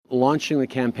launching the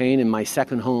campaign in my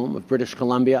second home of British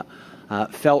Columbia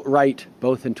felt right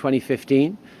both in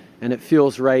 2015 and it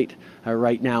feels right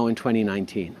right now in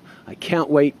 2019. I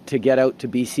can't wait to get out to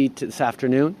BC this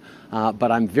afternoon,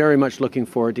 but I'm very much looking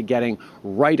forward to getting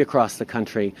right across the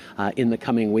country in the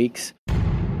coming weeks.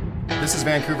 This is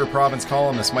Vancouver Province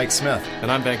columnist Mike Smith.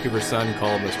 And I'm Vancouver Sun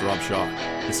columnist Rob Shaw.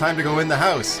 It's time to go in the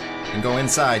House and go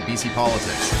inside BC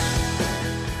politics.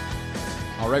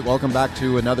 All right, welcome back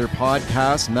to another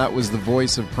podcast, and that was the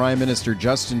voice of Prime Minister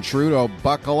Justin Trudeau.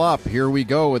 Buckle up. Here we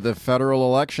go with the federal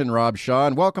election, Rob Shaw.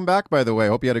 And welcome back, by the way.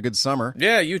 Hope you had a good summer.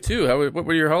 Yeah, you too. What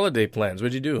were your holiday plans?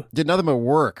 What'd you do? Did nothing but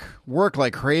work. Work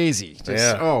like crazy.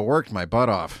 Worked my butt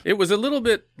off. It was a little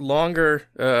bit longer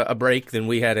a break than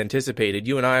we had anticipated.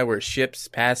 You and I were ships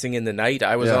passing in the night.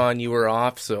 I was on, you were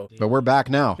off. But we're back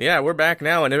now. Yeah, we're back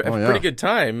now, and a pretty good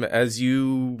time. As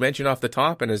you mentioned off the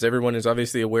top, and as everyone is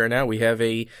obviously aware now, we have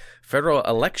a federal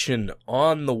election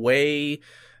on the way.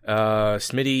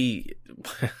 Smitty,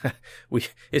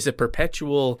 it's a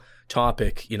perpetual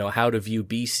topic, how to view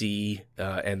BC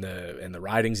and the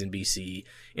ridings in BC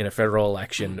in a federal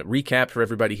election. Recap for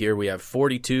everybody here: we have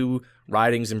 42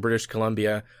 ridings in British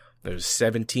Columbia. There's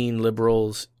 17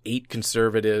 Liberals, 8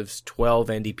 Conservatives, 12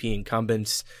 NDP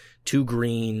incumbents, 2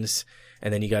 Greens,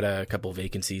 and then you got a couple of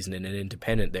vacancies and an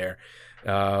independent there.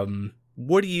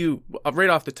 What do you, right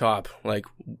off the top,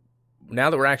 now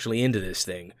that we're actually into this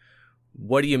thing,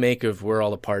 what do you make of where all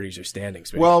the parties are standing?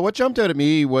 Well, what jumped out at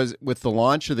me was with the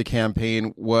launch of the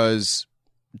campaign was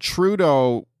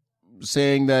Trudeau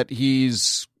saying that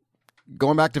he's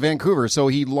going back to Vancouver. So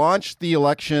he launched the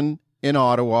election in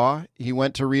Ottawa. He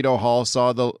went to Rideau Hall,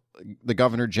 saw the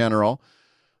Governor General,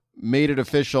 made it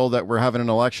official that we're having an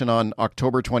election on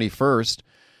October 21st.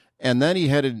 And then he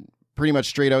headed pretty much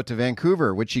straight out to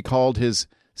Vancouver, which he called his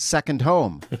second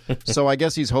home. So I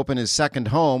guess he's hoping his second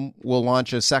home will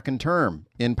launch a second term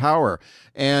in power.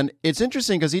 And it's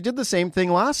interesting because he did the same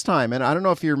thing last time. And I don't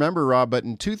know if you remember, Rob, but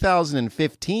in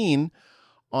 2015,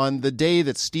 on the day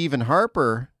that Stephen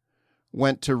Harper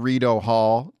went to Rideau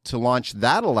Hall to launch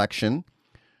that election,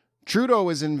 Trudeau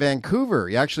was in Vancouver.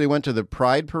 He actually went to the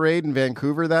Pride Parade in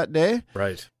Vancouver that day.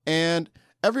 Right. And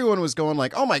everyone was going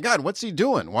like, oh my God, what's he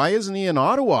doing? Why isn't he in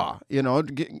Ottawa?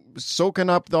 Soaking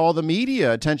up all the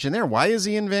media attention there. Why is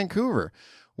he in Vancouver?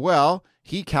 Well,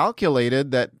 he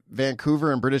calculated that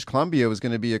Vancouver and British Columbia was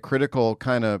going to be a critical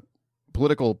kind of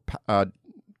political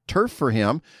turf for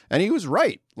him. And he was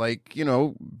right.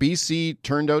 BC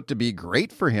turned out to be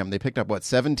great for him. They picked up,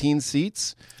 17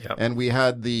 seats? Yep. And we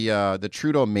had the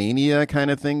Trudeau mania kind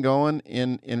of thing going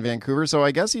in Vancouver. So I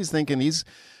guess he's thinking he's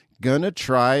going to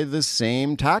try the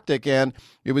same tactic. And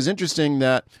it was interesting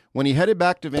that when he headed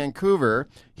back to Vancouver,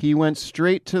 he went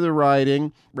straight to the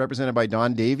riding represented by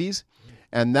Don Davies.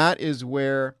 And that is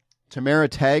where Tamara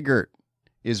Taggart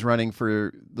is running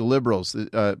for the Liberals,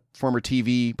 former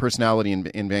TV personality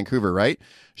in Vancouver, right?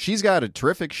 She's got a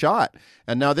terrific shot.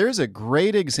 And now there's a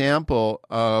great example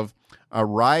of a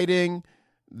riding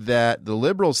that the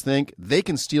Liberals think they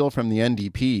can steal from the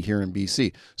NDP here in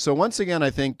BC. So once again, I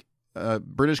think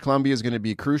British Columbia is going to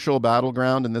be a crucial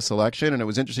battleground in this election, and it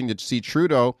was interesting to see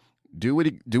Trudeau do what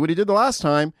he did the last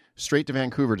time, straight to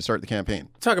Vancouver to start the campaign.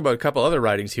 Talk about a couple other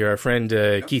ridings here. Our friend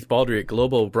Keith Baldry at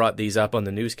Global brought these up on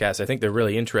the newscast. I think they're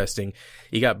really interesting.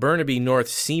 You got Burnaby North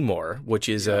Seymour, which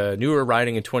is a newer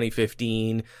riding in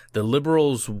 2015. The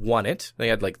Liberals won it. They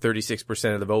had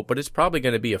 36% of the vote, but it's probably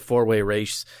going to be a four-way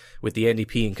race with the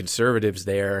NDP and Conservatives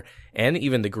there, and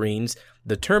even the Greens.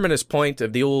 The terminus point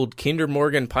of the old Kinder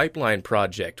Morgan pipeline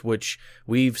project, which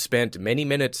we've spent many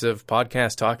minutes of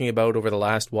podcast talking about over the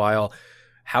last while.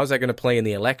 How's that going to play in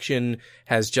the election?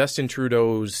 Has Justin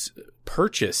Trudeau's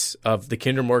purchase of the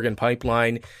Kinder Morgan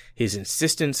pipeline, his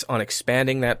insistence on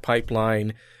expanding that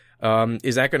pipeline,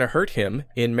 is that going to hurt him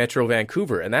in Metro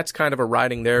Vancouver? And that's kind of a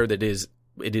riding there that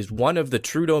it is one of the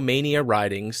Trudeau mania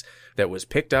ridings that was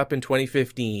picked up in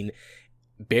 2015,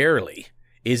 barely.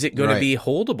 Is it going to be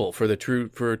holdable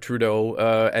for Trudeau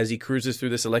as he cruises through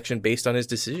this election based on his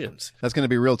decisions? That's going to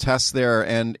be a real test there.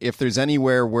 And if there's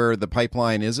anywhere where the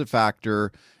pipeline is a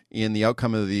factor in the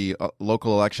outcome of the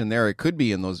local election there, it could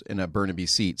be in a Burnaby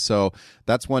seat. So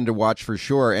that's one to watch for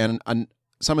sure. And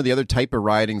some of the other type of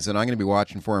ridings that I'm going to be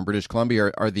watching for in British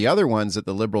Columbia are the other ones that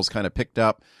the Liberals kind of picked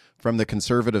up from the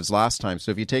Conservatives last time.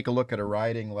 So if you take a look at a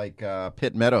riding like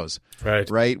Pitt Meadows,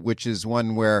 right, which is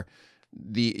one where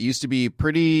it used to be a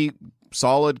pretty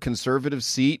solid Conservative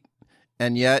seat,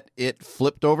 and yet it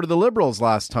flipped over to the Liberals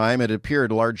last time. It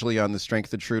appeared largely on the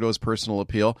strength of Trudeau's personal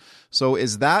appeal. So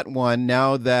is that one,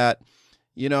 now that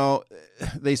you know,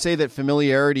 they say that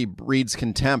familiarity breeds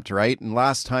contempt, right? And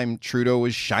last time Trudeau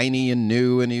was shiny and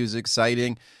new and he was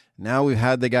exciting. Now we've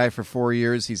had the guy for 4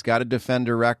 years. He's got a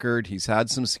defender record. He's had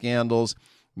some scandals.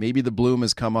 Maybe the bloom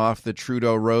has come off the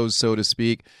Trudeau rose, so to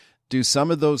speak. Do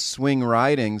some of those swing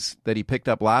ridings that he picked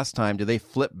up last time, do they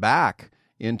flip back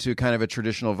into kind of a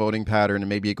traditional voting pattern, and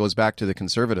maybe it goes back to the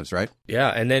Conservatives, right? Yeah,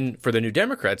 and then for the New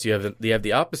Democrats, you have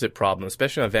the opposite problem,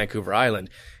 especially on Vancouver Island.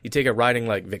 You take a riding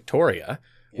like Victoria,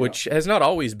 which has not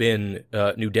always been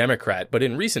New Democrat, but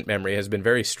in recent memory has been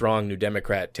very strong New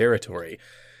Democrat territory.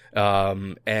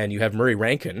 And you have Murray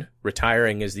Rankin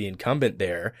retiring as the incumbent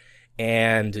there,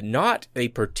 and not a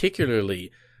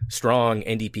particularly strong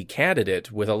NDP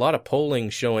candidate, with a lot of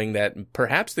polling showing that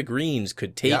perhaps the Greens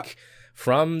could take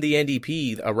from the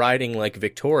NDP a riding like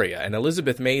Victoria. And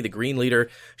Elizabeth May, the Green leader,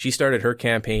 she started her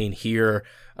campaign here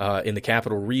in the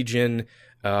capital region.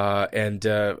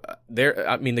 The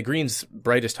Greens'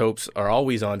 brightest hopes are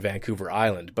always on Vancouver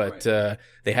Island, but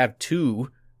they have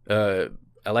two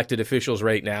elected officials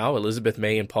right now, Elizabeth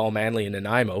May and Paul Manley in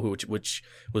Nanaimo, which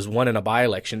was won in a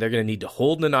by-election. They're going to need to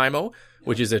hold Nanaimo,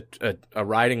 which is a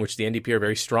riding which the NDP are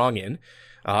very strong in.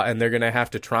 And they're going to have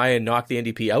to try and knock the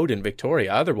NDP out in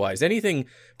Victoria. Otherwise, anything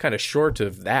kind of short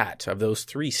of that, of those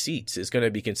 3 seats, is going to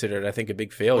be considered, I think, a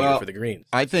big failure for the Greens.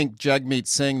 I think Jagmeet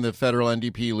Singh, the federal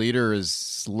NDP leader,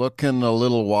 is looking a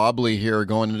little wobbly here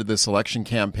going into this election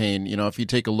campaign. You know, if you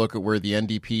take a look at where the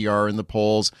NDP are in the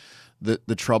polls,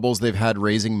 the troubles they've had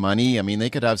raising money, I mean, they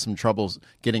could have some troubles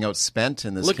getting outspent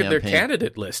in this campaign. Look at their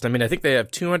candidate list. I mean, I think they have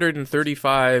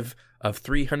 235 of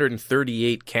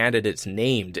 338 candidates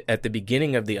named at the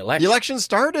beginning of the election. The election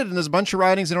started, and there's a bunch of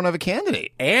ridings that don't have a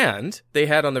candidate. And they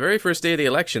had, on the very first day of the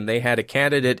election, they had a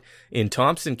candidate in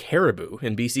Thompson Caribou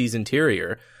in BC's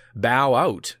interior bow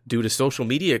out due to social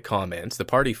media comments. The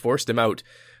party forced him out.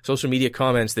 Social media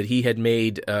comments that he had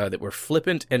made that were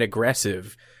flippant and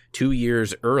aggressive 2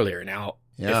 years earlier. Now,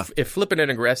 if flippant and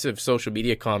aggressive social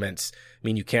media comments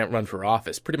mean you can't run for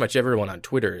office, pretty much everyone on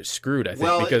Twitter is screwed, I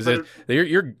think, because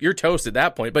you're toast at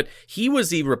that point. But he was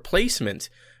the replacement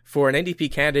for an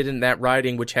NDP candidate in that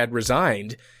riding which had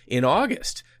resigned in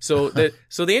August. So the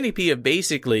NDP have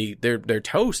basically they're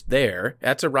toast there.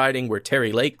 That's a riding where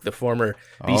Terry Lake, the former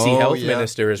BC health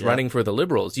minister, is running for the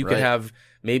Liberals. You could have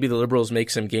maybe the Liberals make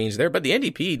some gains there, but the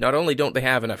NDP, not only don't they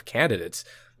have enough candidates,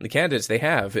 the candidates they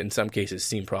have in some cases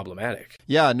seem problematic.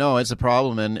 Yeah, no, it's a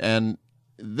problem, and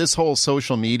this whole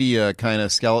social media kind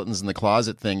of skeletons in the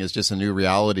closet thing is just a new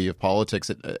reality of politics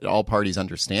that all parties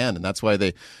understand, and that's why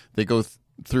they go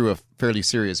through a fairly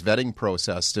serious vetting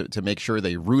process to make sure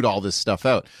they root all this stuff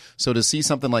out. So to see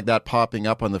something like that popping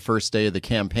up on the first day of the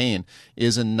campaign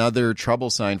is another trouble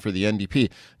sign for the NDP.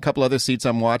 A couple other seats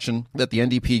I'm watching that the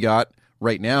NDP got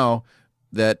right now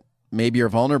that maybe are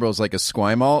vulnerable is like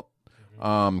Esquimalt,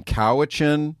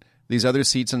 Cowichan, these other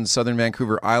seats in southern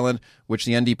Vancouver Island, which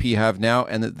the NDP have now,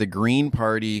 and that the Green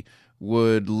Party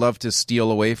would love to steal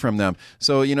away from them.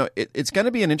 So, you know, it's going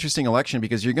to be an interesting election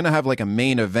because you're going to have like a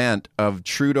main event of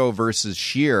Trudeau versus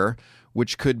Scheer,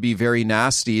 which could be very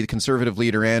nasty. The Conservative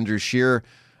leader Andrew Scheer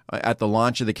at the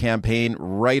launch of the campaign,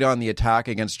 right on the attack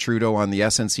against Trudeau on the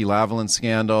SNC-Lavalin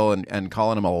scandal and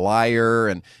calling him a liar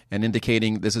and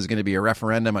indicating this is going to be a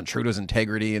referendum on Trudeau's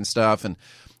integrity and stuff. And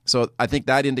so I think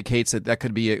that indicates that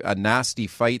could be a nasty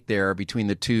fight there between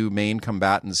the two main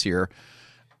combatants here.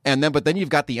 But then you've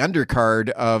got the undercard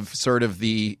of sort of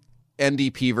the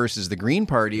NDP versus the Green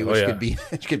Party, which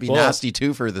could be nasty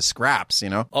too for the scraps, you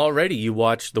know. Already you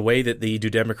watch the way that the New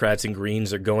Democrats and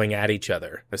Greens are going at each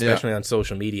other, especially on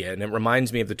social media. And it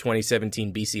reminds me of the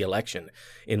 2017 BC election,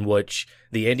 in which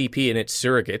the NDP and its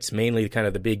surrogates, mainly kind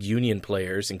of the big union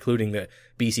players, including the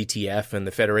BCTF and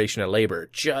the Federation of Labour,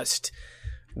 just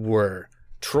were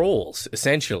trolls,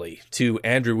 essentially, to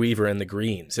Andrew Weaver and the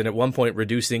Greens. And at one point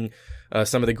reducing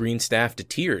some of the Green staff to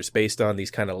tears based on these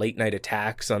kind of late night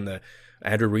attacks on the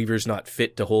Andrew Weaver's not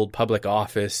fit to hold public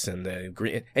office, and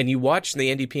you watch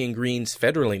the NDP and Greens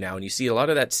federally now, and you see a lot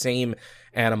of that same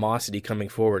animosity coming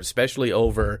forward, especially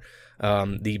over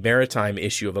the maritime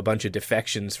issue of a bunch of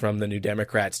defections from the New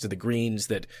Democrats to the Greens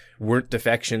that weren't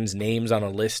defections, names on a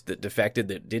list that defected,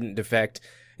 that didn't defect.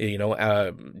 You know,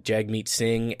 Jagmeet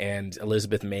Singh and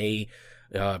Elizabeth May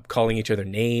calling each other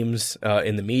names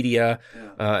in the media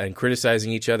and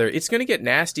criticizing each other. It's going to get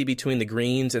nasty between the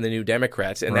Greens and the New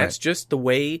Democrats, and that's just the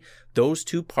way those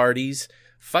two parties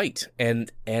fight.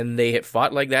 And they have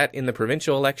fought like that in the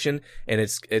provincial election, and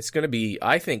it's going to be,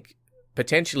 I think,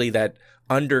 potentially that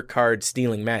undercard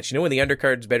stealing match. You know, when the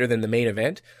undercard's better than the main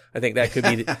event, I think that could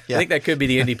be I think that could be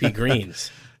the NDP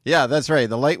Greens. Yeah, that's right.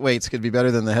 The lightweights could be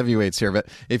better than the heavyweights here. But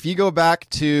if you go back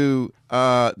to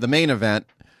the main event,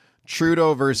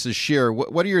 Trudeau versus Scheer,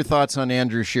 what are your thoughts on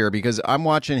Andrew Scheer? Because I'm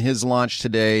watching his launch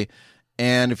today,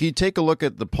 and if you take a look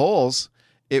at the polls,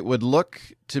 it would look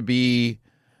to be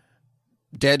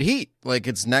dead heat. Like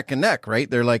it's neck and neck, right?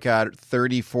 They're like at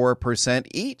 34%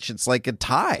 each. It's like a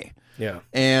tie. Yeah.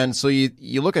 And so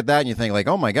you look at that and you think like,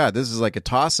 oh my God, this is like a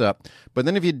toss-up. But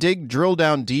then if you drill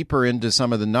down deeper into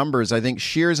some of the numbers, I think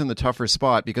Scheer's in the tougher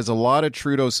spot because a lot of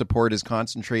Trudeau support is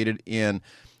concentrated in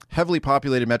heavily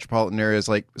populated metropolitan areas,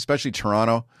 like especially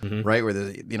Toronto, right, where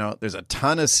there's a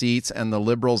ton of seats and the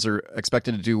Liberals are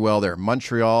expected to do well there.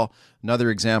 Montreal,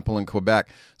 another example in Quebec.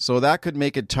 So that could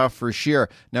make it tough for Scheer.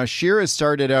 Now, Scheer has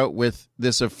started out with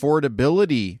this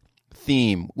affordability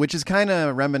theme, which is kind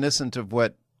of reminiscent of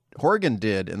what Horgan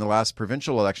did in the last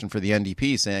provincial election for the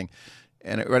NDP, saying,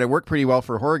 and it worked pretty well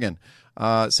for Horgan,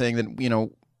 saying that,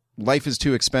 life is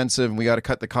too expensive and we got to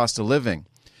cut the cost of living.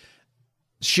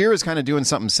 Scheer is kind of doing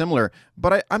something similar,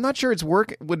 but I'm not sure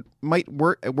might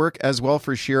work as well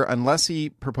for Scheer unless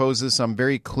he proposes some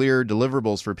very clear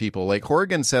deliverables for people. Like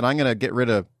Horgan said, I'm going to get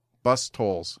rid of bus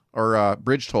tolls or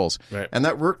bridge tolls, right. And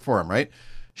that worked for him, right?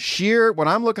 Scheer, what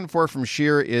I'm looking for from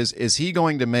Scheer is he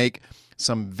going to make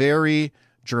some very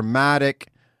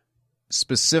dramatic,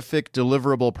 specific,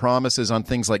 deliverable promises on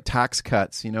things like tax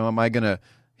cuts?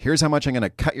 Here's how much I'm going to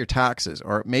cut your taxes.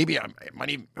 Or maybe,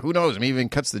 who knows, maybe even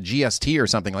cuts the GST or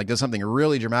something, like does something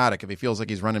really dramatic if he feels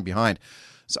like he's running behind.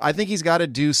 So I think he's got to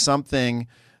do something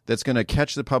that's going to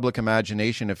catch the public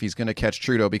imagination if he's going to catch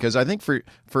Trudeau. Because I think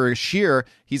for Scheer,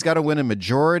 he's got to win a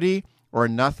majority or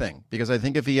nothing. Because I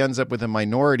think if he ends up with a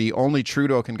minority, only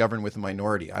Trudeau can govern with a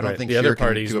minority. I don't think the Scheer other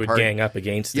parties would gang up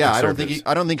against the Conservatives.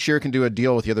 I don't think Scheer can do a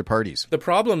deal with the other parties. The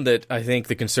problem that I think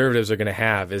the Conservatives are going to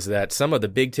have is that some of the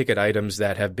big ticket items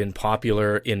that have been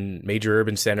popular in major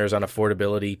urban centers on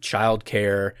affordability,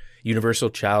 childcare, universal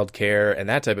childcare, and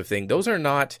that type of thing, those are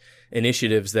not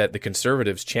initiatives that the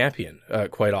Conservatives champion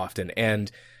quite often. And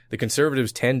the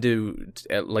Conservatives tend to,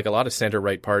 like a lot of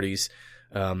center-right parties,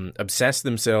 obsess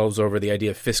themselves over the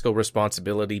idea of fiscal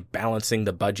responsibility, balancing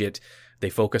the budget. They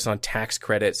focus on tax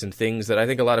credits and things that I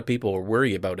think a lot of people are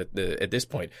worried about at this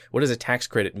point. What does a tax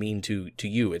credit mean to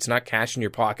you? It's not cash in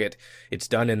your pocket. It's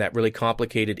done in that really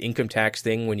complicated income tax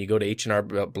thing when you go to H&R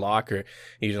Block or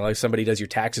somebody does your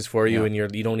taxes for you and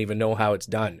you don't even know how it's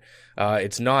done.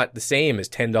 It's not the same as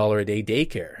 $10 a day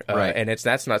daycare, right. And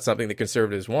that's not something the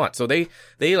Conservatives want. So they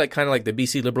like kind of like the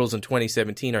BC Liberals in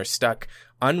 2017 are stuck,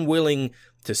 unwilling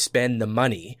to spend the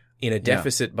money in a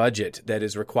deficit budget that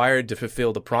is required to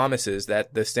fulfill the promises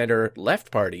that the center-left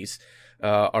parties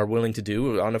are willing to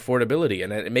do on affordability,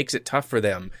 and it makes it tough for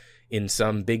them in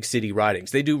some big city ridings.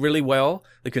 They do really well,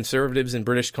 the Conservatives in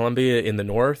British Columbia in the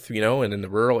north, and in the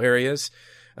rural areas.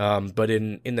 But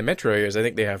in the metro areas, I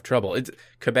think they have trouble.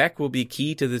 Quebec will be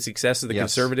key to the success of the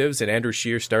Conservatives, and Andrew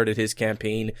Scheer started his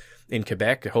campaign in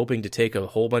Quebec, hoping to take a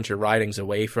whole bunch of ridings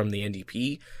away from the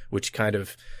NDP, which kind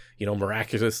of,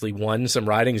 miraculously won some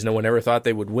ridings no one ever thought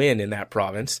they would win in that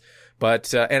province.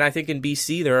 But and I think in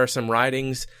BC there are some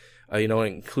ridings,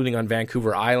 including on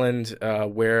Vancouver Island,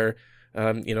 where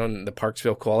in the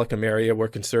Parksville-Qualicum area, where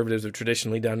Conservatives have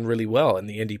traditionally done really well, and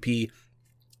the NDP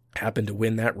happened to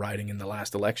win that riding in the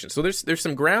last election. So there's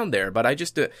some ground there, but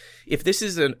if this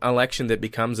is an election that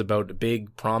becomes about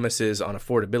big promises on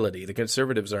affordability, the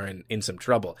Conservatives are in some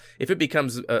trouble. If it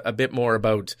becomes a bit more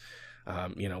about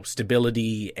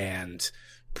stability and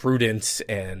prudence,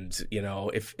 and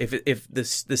if the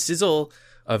sizzle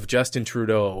of Justin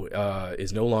Trudeau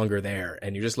is no longer there,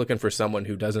 and you're just looking for someone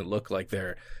who doesn't look like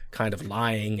they're kind of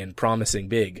lying and promising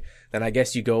big, then I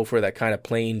guess you go for that kind of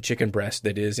plain chicken breast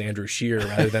that is Andrew Scheer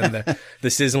rather than the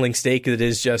sizzling steak that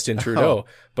is Justin Trudeau.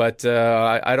 But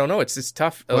I don't know. It's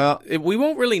tough. We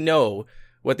won't really know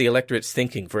what the electorate's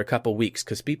thinking for a couple weeks,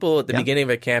 because people at the beginning of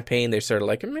a campaign, they're sort of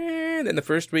like, man, then the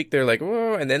first week they're like,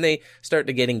 whoa, and then they start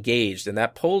to get engaged, and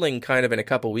that polling kind of in a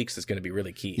couple weeks is going to be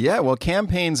really key. Yeah, well,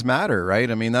 campaigns matter,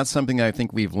 right? I mean, that's something I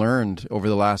think we've learned over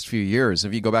the last few years.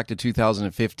 If you go back to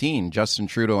 2015, Justin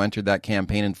Trudeau entered that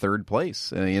campaign in third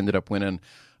place, and he ended up winning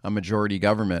a majority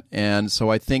government. And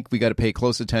so I think we got to pay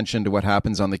close attention to what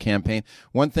happens on the campaign.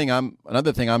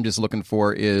 Another thing I'm just looking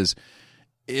for is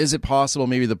it possible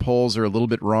maybe the polls are a little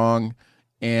bit wrong,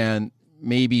 and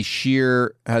maybe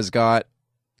Scheer has got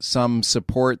some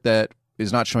support that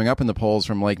is not showing up in the polls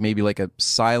from maybe a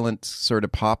silent sort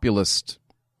of populist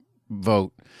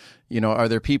vote? Are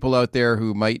there people out there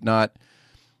who might not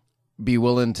be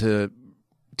willing to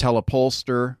tell a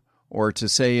pollster or to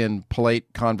say in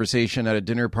polite conversation at a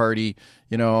dinner party,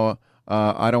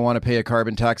 I don't want to pay a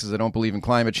carbon tax because I don't believe in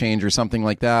climate change or something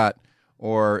like that.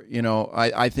 Or,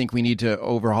 I think we need to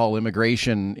overhaul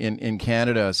immigration in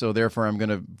Canada, so therefore I'm going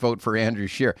to vote for Andrew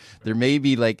Scheer. There may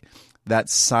be like that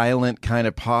silent kind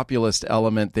of populist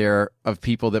element there of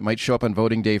people that might show up on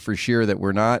voting day for Scheer that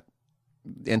we're not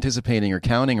anticipating or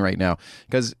counting right now.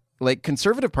 Because like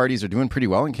conservative parties are doing pretty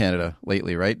well in Canada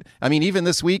lately, right? I mean, even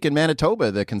this week in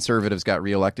Manitoba, the Conservatives got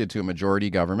reelected to a majority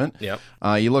government. Yep.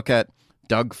 You look at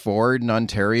Doug Ford in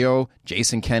Ontario,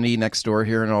 Jason Kenney next door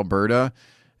here in Alberta.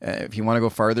 If you want to go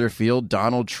farther afield,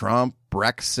 Donald Trump,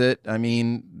 Brexit. I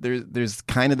mean, there's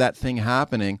kind of that thing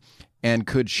happening, and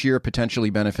could Scheer potentially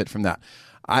benefit from that?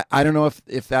 I don't know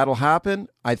if that'll happen.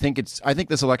 I think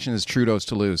this election is Trudeau's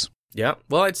to lose. Yeah,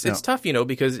 well, it's tough,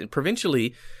 because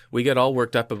provincially we get all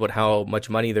worked up about how much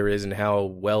money there is and how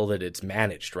well that it's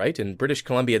managed, right? In British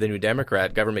Columbia, the New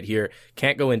Democrat government here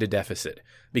can't go into deficit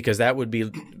because that would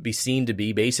be seen to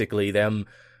be basically them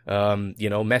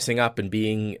messing up and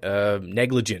being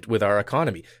negligent with our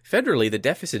economy. Federally, the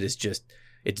deficit is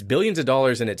it's billions of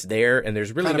dollars and it's there, and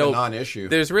there's really kind of a non-issue.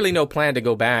 There's really no plan to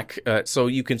go back, so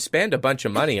you can spend a bunch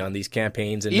of money on these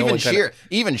campaigns. And even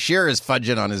Scheer is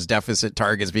fudging on his deficit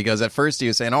targets because at first he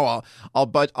was saying, "Oh,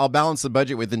 I'll balance the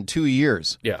budget within 2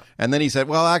 years." Yeah, and then he said,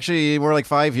 "Well, actually, more like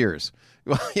 5 years."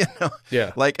 Well,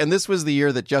 yeah, and this was the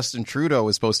year that Justin Trudeau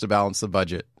was supposed to balance the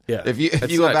budget. Yeah, if you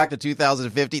go back to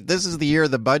 2050, this is the year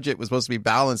the budget was supposed to be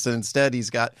balanced, and instead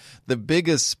he's got the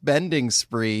biggest spending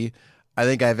spree I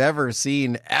think I've ever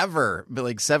seen,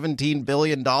 like $17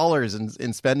 billion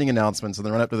in spending announcements in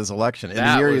the run up to this election. In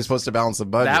the year he was supposed to balance the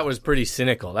budget. That was pretty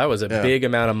cynical. That was a big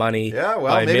amount of money. Yeah,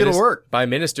 well, maybe it'll work. By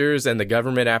ministers and the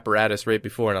government apparatus right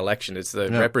before an election. It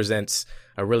represents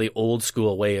a really old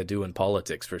school way of doing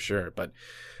politics for sure. But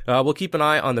we'll keep an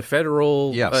eye on the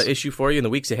federal issue for you in the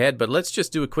weeks ahead. But let's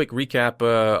just do a quick recap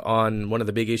on one of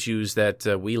the big issues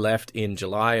that we left in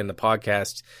July in the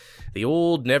podcast. The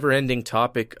old never-ending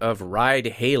topic of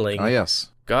ride-hailing. Oh, yes.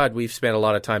 God, we've spent a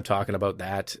lot of time talking about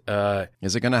that.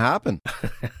 Is it going to happen?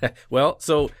 Well,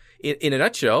 so in a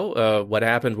nutshell, what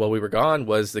happened while we were gone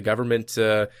was the government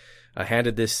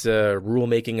handed this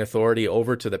rulemaking authority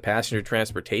over to the Passenger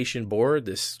Transportation Board,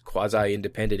 this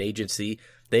quasi-independent agency.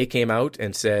 They came out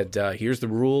and said, here's the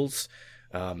rules.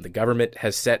 The government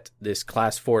has set this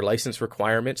Class 4 license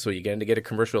requirement, so you get a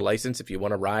commercial license if you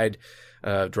want to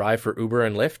drive for Uber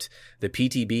and Lyft. The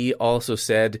PTB also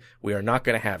said we are not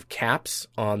going to have caps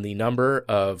on the number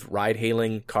of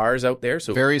ride-hailing cars out there.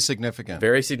 So very significant.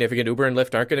 Very significant. Uber and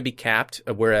Lyft aren't going to be capped,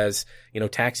 whereas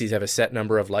taxis have a set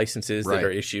number of licenses that are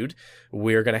issued.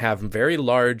 We're going to have very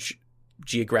large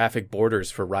geographic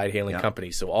borders for ride-hailing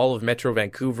companies. So all of Metro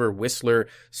Vancouver, Whistler,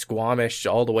 Squamish,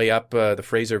 all the way up the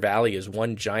Fraser Valley is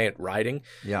one giant riding.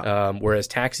 Yeah. Whereas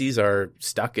taxis are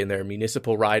stuck in their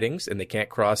municipal ridings and they can't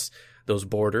cross those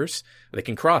borders. They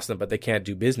can cross them, but they can't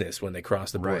do business when they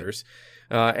cross the borders.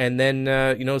 Right. And then,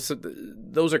 so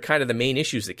those are kind of the main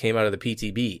issues that came out of the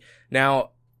PTB. Now,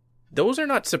 those are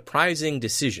not surprising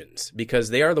decisions because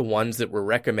they are the ones that were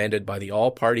recommended by the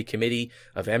all-party committee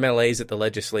of MLAs at the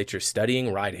legislature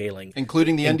studying ride-hailing.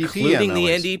 Including the NDP. Including the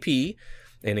NDP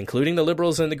and including the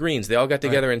Liberals and the Greens. They all got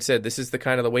together and said, this is the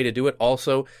kind of the way to do it.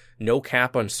 Also, no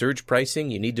cap on surge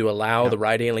pricing. You need to allow the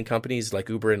ride-hailing companies like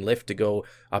Uber and Lyft to go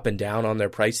up and down on their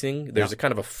pricing. There's a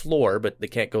kind of a floor, but they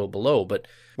can't go below. But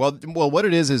Well, what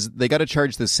it is they got to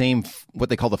charge the same, what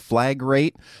they call the flag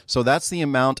rate. So that's the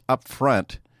amount up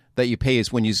front that you pay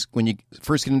is when you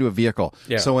first get into a vehicle.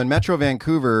 Yeah. So in Metro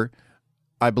Vancouver,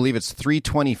 I believe it's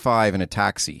 $3.25 in a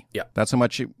taxi. Yeah. That's how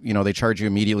much they charge you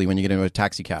immediately when you get into a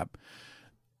taxi cab.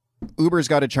 Uber's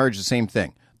got to charge the same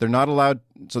thing. They're not allowed,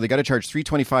 so they got to charge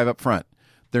 $3.25 up front.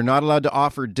 They're not allowed to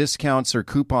offer discounts or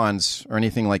coupons or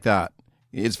anything like that.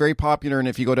 It's very popular, and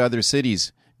if you go to other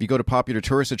cities, if you go to popular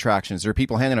tourist attractions, there are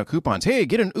people handing out coupons. Hey,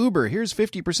 get an Uber. Here's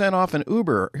 50% off an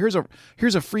Uber.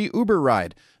 Here's a free Uber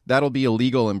ride. That'll be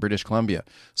illegal in British Columbia.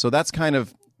 So that's kind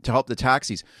of to help the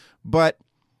taxis. But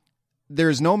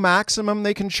there's no maximum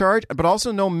they can charge, but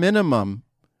also no minimum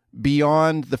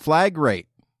beyond the flag rate.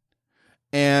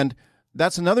 And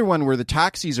that's another one where the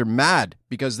taxis are mad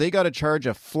because they got to charge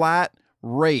a flat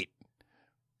rate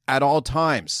at all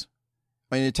times.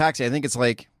 I mean, a taxi, I think it's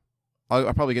like,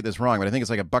 I'll probably get this wrong, but I think it's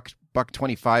like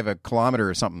 $1.25 a kilometer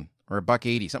or something, or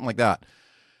 $1.80, something like that.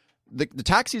 The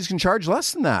taxis can charge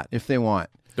less than that if they want.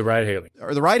 the ride-hailing.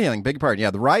 Or the ride-hailing, big part.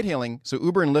 Yeah, the ride-hailing. So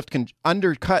Uber and Lyft can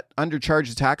undercharge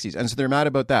the taxis. And so they're mad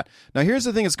about that. Now, here's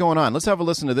the thing that's going on. Let's have a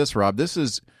listen to this, Rob. This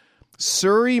is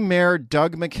Surrey Mayor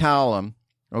Doug McCallum,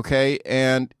 okay,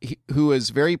 and who is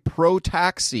very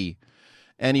pro-taxi.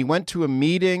 And he went to a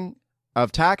meeting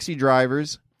of taxi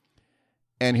drivers,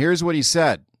 And here's what he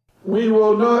said. We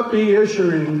will not be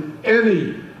issuing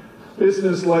any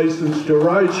business license to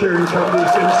ride-sharing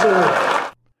companies in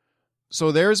Surrey.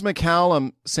 So there's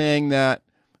McCallum saying that,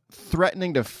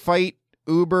 threatening to fight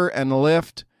Uber and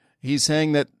Lyft. He's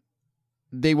saying that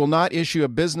they will not issue a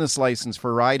business license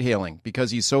for ride-hailing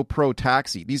because he's so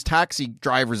pro-taxi. These taxi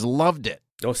drivers loved it.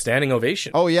 Oh, standing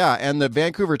ovation. Oh, yeah. And the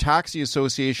Vancouver Taxi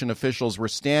Association officials were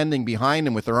standing behind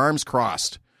him with their arms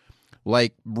crossed,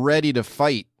 like ready to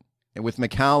fight, with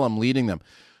McCallum leading them.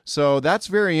 So that's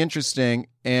very interesting.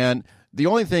 And the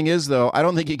only thing is, though, I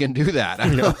don't think he can do that. I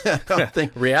don't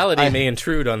think Reality may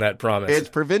intrude on that promise. It's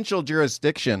provincial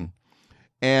jurisdiction.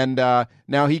 And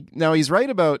now he's right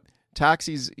about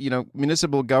taxis.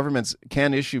 Municipal governments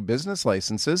can issue business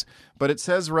licenses, but it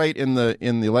says right in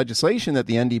the legislation that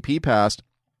the NDP passed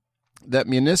that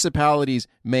municipalities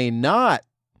may not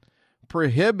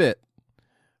prohibit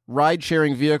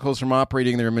ride-sharing vehicles from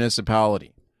operating in their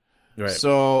municipality. Right.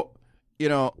 So,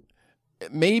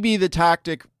 maybe the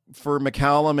tactic for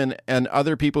McCallum and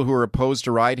other people who are opposed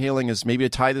to ride-hailing is maybe to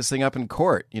tie this thing up in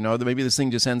court. Maybe this thing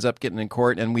just ends up getting in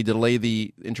court and we delay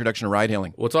the introduction of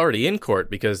ride-hailing. Well, it's already in court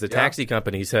because the taxi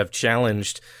companies have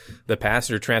challenged the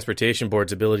Passenger Transportation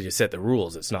Board's ability to set the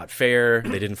rules. It's not fair.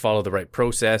 They didn't follow the right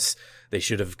process. They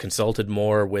should have consulted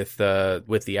more with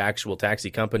the actual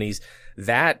taxi companies.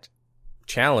 That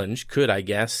challenge could, I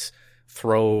guess,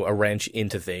 throw a wrench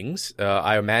into things.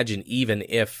 I imagine even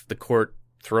if the court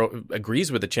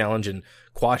agrees with the challenge and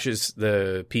quashes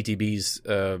the PTB's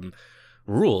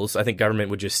rules, I think government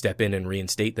would just step in and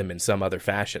reinstate them in some other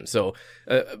fashion. So,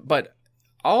 but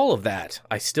all of that,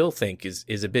 I still think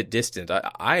is a bit distant.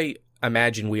 I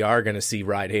imagine we are going to see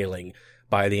ride-hailing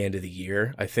by the end of the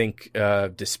year. I think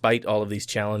despite all of these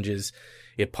challenges,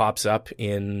 it pops up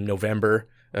in November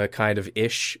kind of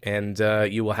ish, and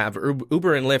you will have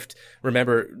Uber and Lyft.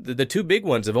 Remember, the two big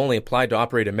ones have only applied to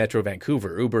operate in Metro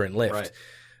Vancouver, Uber and Lyft.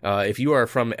 Right. If you are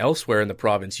from elsewhere in the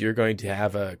province, you're going to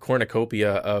have a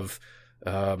cornucopia of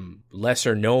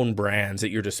lesser known brands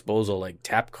at your disposal, like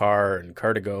Tapcar and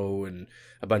Car2Go and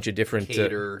a bunch of different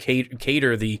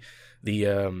Cater, the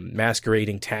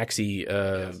masquerading taxi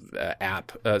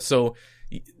app. So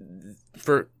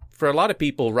for a lot of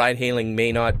people, ride-hailing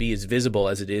may not be as visible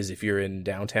as it is if you're in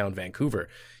downtown Vancouver.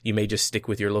 You may just stick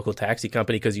with your local taxi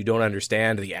company because you don't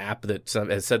understand the app that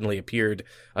has suddenly appeared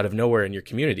out of nowhere in your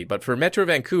community. But for Metro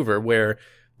Vancouver, where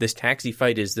this taxi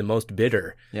fight is the most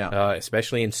bitter,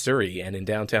 especially in Surrey and in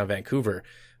downtown Vancouver,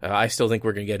 I still think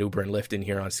we're going to get Uber and Lyft in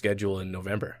here on schedule in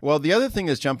November. Well, the other thing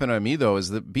that's jumping on me, though, is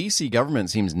the BC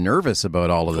government seems nervous about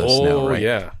all of this now,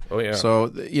 right? Oh, yeah. So,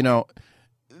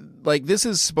 this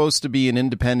is supposed to be an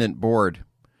independent board,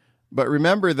 but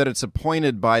remember that it's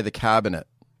appointed by the cabinet,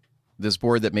 this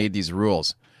board that made these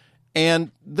rules.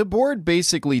 And the board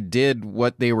basically did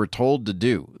what they were told to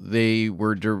do. They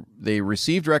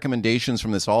received recommendations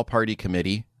from this all-party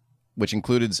committee, which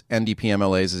includes NDP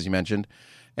MLAs, as you mentioned,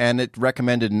 and it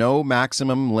recommended no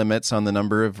maximum limits on the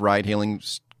number of ride-hailing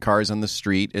cars on the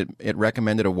street. It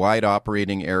recommended a wide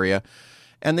operating area,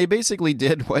 and they basically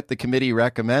did what the committee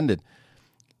recommended.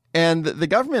 And the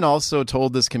government also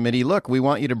told this committee, look, we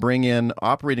want you to bring in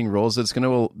operating rules that's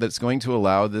going to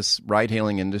allow this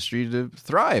ride-hailing industry to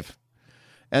thrive.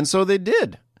 And so they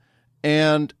did.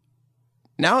 And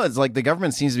now it's like the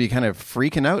government seems to be kind of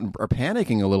freaking out or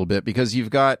panicking a little bit because you've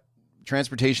got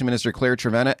Transportation Minister Claire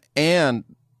Trevena and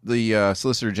the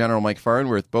Solicitor General Mike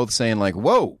Farnworth both saying like,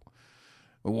 whoa,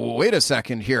 wait a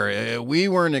second here. We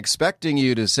weren't expecting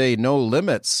you to say no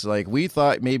limits. Like, we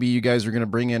thought maybe you guys were going to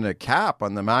bring in a cap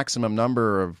on the maximum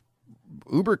number of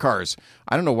Uber cars.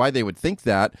 I don't know why they would think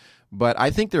that, but I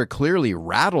think they're clearly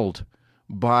rattled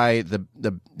by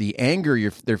the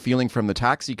anger they're feeling from the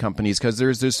taxi companies, because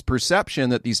there's this perception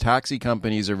that these taxi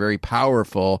companies are very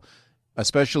powerful,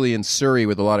 especially in Surrey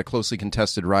with a lot of closely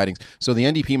contested ridings. So the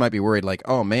NDP might be worried, like,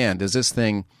 oh man, does this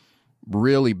thing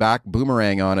really back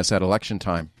boomerang on us at election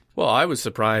time? Well, I was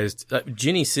surprised.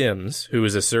 Ginny Sims, who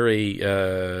is a Surrey,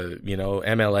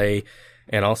 MLA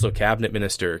and also cabinet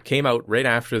minister, came out right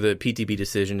after the PTB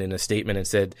decision in a statement and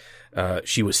said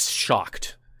she was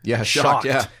shocked. Yeah, shocked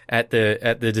at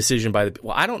the decision by the.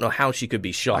 Well, I don't know how she could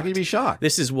be shocked. How could you be shocked?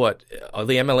 This is what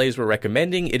the MLAs were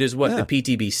recommending. It is what the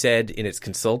PTB said in its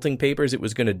consulting papers it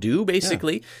was going to do.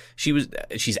 Basically, she's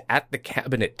at the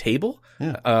cabinet table.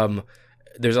 Yeah.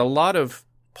 There's a lot of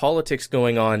politics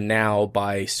going on now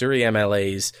by Surrey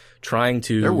MLAs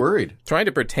they're worried, trying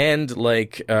to pretend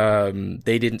like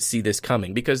they didn't see this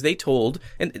coming, because they told,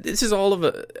 and this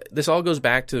all goes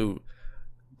back to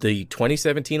the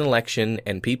 2017 election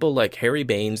and people like Harry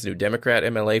Baines, new Democrat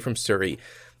MLA from Surrey.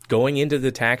 going into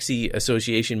the taxi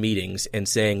association meetings and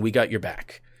saying, we got your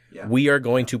back. Yeah. We are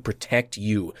going to protect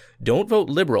you. Don't vote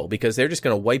Liberal because they're just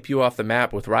going to wipe you off the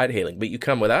map with ride hailing. But you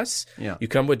come with us, you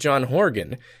come with John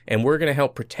Horgan, and we're going to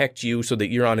help protect you so that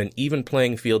you're on an even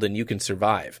playing field and you can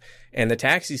survive. And the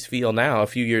taxis feel now, a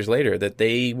few years later, that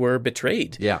they were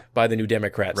betrayed by the New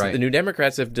Democrats. Right. The New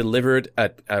Democrats have delivered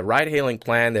a ride hailing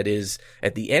plan that is,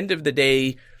 at the end of the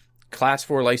day, Class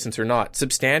 4 license or not,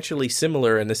 substantially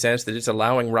similar in the sense that it's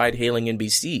allowing ride hailing in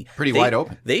BC. Pretty wide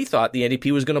open. They thought the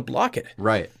NDP was going to block it.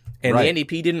 Right. And the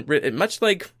NDP didn't, much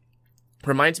like,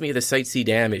 reminds me of the Site C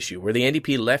dam issue, where the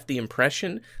NDP left the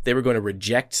impression they were going to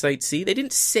reject Site C. They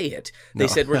didn't say it. They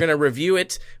said, we're going to review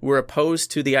it. We're opposed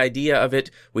to the idea of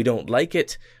it. We don't like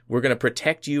it. We're going to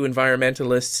protect you,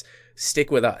 environmentalists.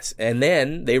 Stick with us. And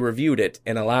then they reviewed it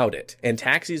and allowed it. And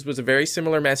taxis was a very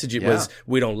similar message. It was,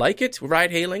 we don't like it,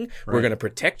 ride hailing. Right. We're going to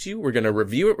protect you. We're going to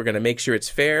review it. We're going to make sure it's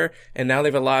fair. And now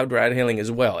they've allowed ride hailing as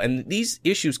well. And these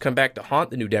issues come back to haunt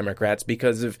the New Democrats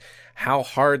because of how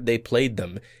hard they played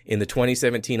them in the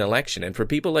 2017 election. And for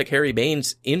people like Harry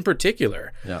Baines in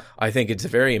particular, I think it's a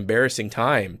very embarrassing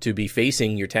time to be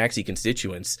facing your taxi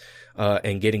constituents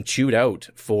and getting chewed out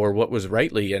for what was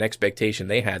rightly an expectation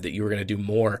they had that you were going to do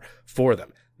more for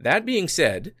them. That being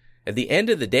said, at the end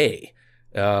of the day,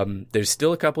 there's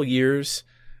still a couple years.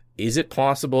 Is it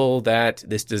possible that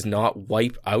this does not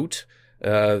wipe out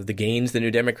the gains the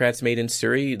New Democrats made in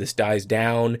Surrey? This dies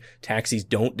down, taxis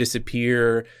don't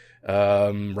disappear,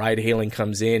 ride hailing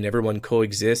comes in, everyone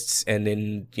coexists, and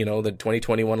in, the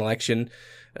 2021 election,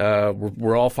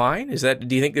 we're all fine.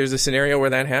 Do you think there's a scenario where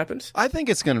that happens? I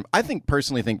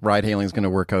personally think ride hailing is going to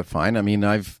work out fine. I mean,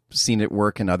 I've seen it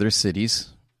work in other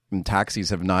cities and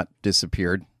taxis have not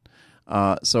disappeared.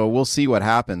 So we'll see what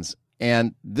happens.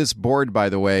 And this board, by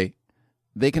the way,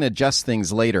 they can adjust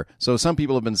things later. So some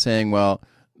people have been saying, well,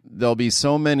 there'll be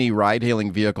so many ride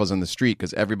hailing vehicles on the street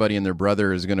because everybody and their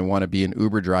brother is going to want to be an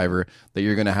Uber driver that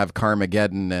you're going to have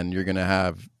Carmageddon and you're going to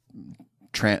have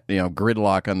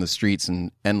gridlock on the streets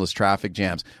and endless traffic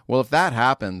jams. Well, if that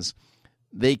happens,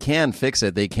 they can fix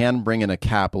it. They can bring in a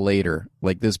cap later.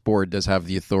 Like, this board does have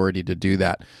the authority to do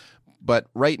that. But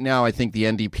right now, I think the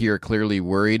NDP are clearly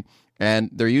worried, and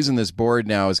they're using this board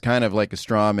now as kind of like a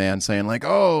straw man, saying like,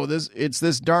 "Oh, it's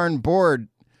this darn board.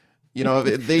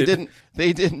 They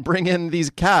didn't bring in these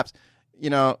caps."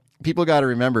 People got to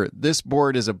remember this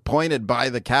board is appointed by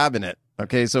the cabinet.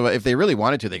 Okay, so if they really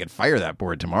wanted to, they could fire that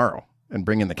board tomorrow and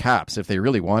bring in the caps if they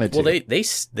really wanted to. Well,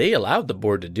 they allowed the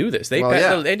board to do this. The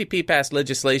NDP passed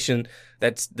legislation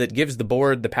that gives the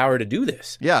board the power to do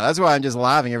this. Yeah, that's why I'm just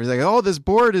laughing. Everybody's like, "Oh, this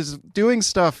board is doing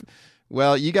stuff."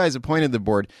 Well, you guys appointed the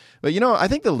board. But, I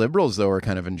think the Liberals, though, are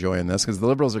kind of enjoying this because the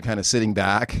Liberals are kind of sitting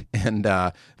back and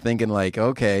thinking like,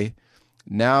 okay,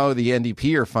 now the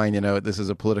NDP are finding out this is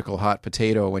a political hot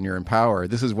potato when you're in power.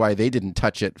 This is why they didn't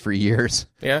touch it for years.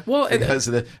 Yeah, well,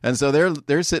 and so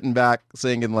they're sitting back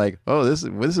saying like, "Oh, this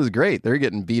is great." They're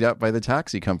getting beat up by the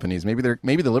taxi companies. Maybe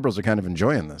the Liberals are kind of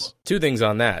enjoying this. Two things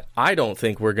on that. I don't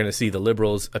think we're going to see the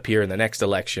Liberals appear in the next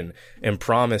election and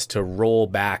promise to roll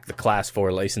back the Class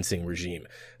 4 licensing regime.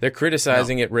 They're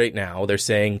criticizing it right now. They're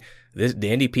saying the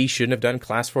NDP shouldn't have done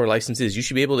Class 4 licenses. You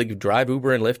should be able to drive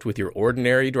Uber and Lyft with your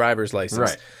ordinary driver's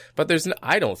license. Right. But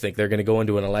I don't think they're going to go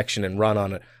into an election and run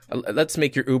on let's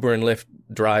make your Uber and Lyft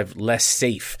drive less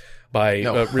safe by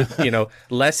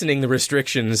lessening the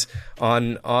restrictions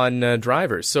on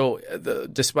drivers. So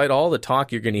despite all the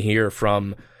talk you're going to hear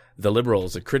from the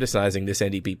Liberals criticizing this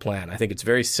NDP plan, I think it's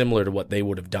very similar to what they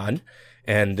would have done,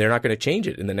 and they're not going to change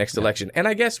it in the next election. And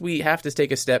I guess we have to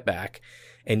take a step back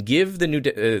and give the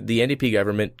NDP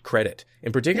government credit,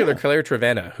 in particular Claire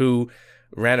Trevena, who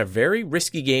ran a very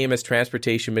risky game as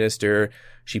transportation minister.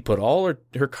 She put all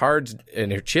her cards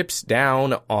and her chips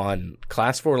down on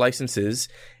Class 4 licenses,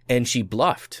 and she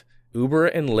bluffed Uber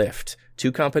and Lyft,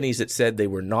 two companies that said they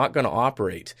were not going to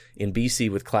operate in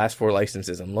BC with Class 4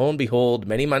 licenses. And lo and behold,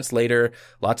 many months later,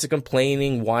 lots of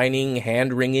complaining, whining,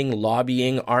 hand-wringing,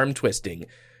 lobbying, arm-twisting.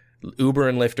 Uber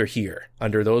and Lyft are here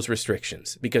under those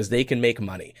restrictions because they can make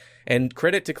money. And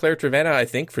credit to Claire Trevena, I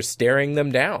think, for staring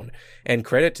them down. And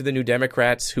credit to the New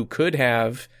Democrats who could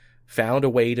have found a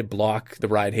way to block the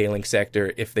ride-hailing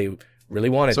sector if they really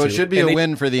wanted to. So it should be a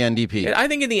win for the NDP. I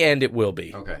think in the end it will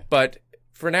be. Okay. But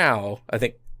for now, I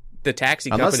think the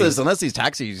taxi companies... Unless these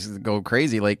taxis go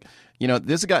crazy, like... You know,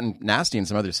 this has gotten nasty in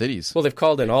some other cities. Well, they've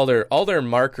called in all their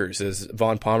markers, as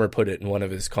Vaughn Palmer put it in one of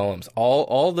his columns.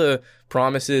 All the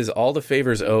promises, all the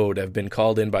favors owed have been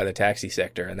called in by the taxi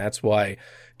sector, and that's why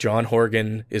John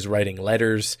Horgan is writing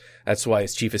letters. That's why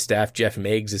his chief of staff Jeff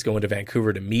Meigs is going to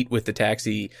Vancouver to meet with the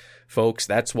taxi folks.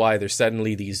 That's why there's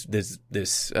suddenly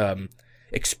this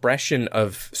expression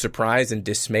of surprise and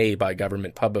dismay by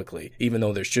government publicly, even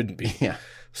though there shouldn't be. Yeah.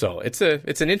 So it's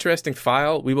an interesting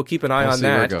file. We will keep an eye on see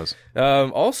that. where it goes.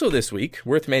 Also this week,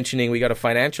 worth mentioning, we got a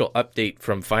financial update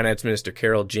from Finance Minister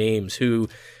Carol James, who,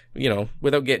 you know,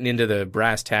 without getting into the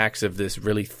brass tacks of this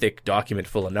really thick document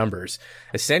full of numbers,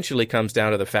 essentially comes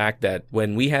down to the fact that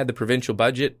when we had the provincial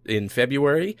budget in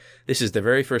February, this is the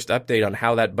very first update on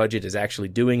how that budget is actually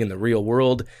doing in the real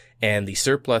world, and the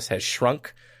surplus has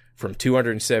shrunk from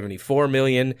 $274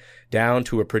 million down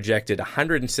to a projected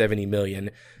 $170 million,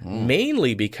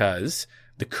 mainly because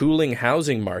the cooling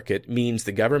housing market means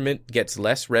the government gets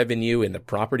less revenue in the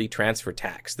property transfer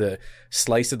tax, the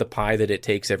slice of the pie that it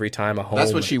takes every time a home.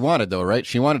 That's what she wanted, though, right?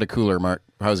 She wanted a cooler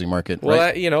housing market. Well,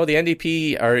 right? the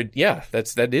NDP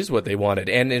that is what they wanted.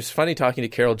 And it's funny talking to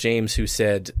Carol James, who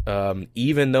said,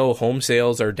 even though home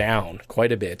sales are down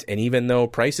quite a bit, and even though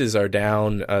prices are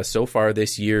down so far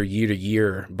this year to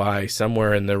year by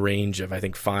somewhere in the range of, I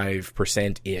think,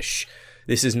 5%-ish,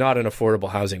 this is not an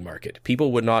affordable housing market.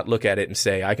 People would not look at it and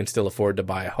say, I can still afford to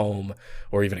buy a home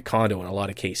or even a condo in a lot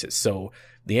of cases. So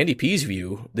the NDP's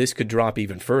view, this could drop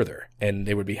even further, and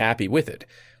they would be happy with it,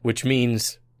 which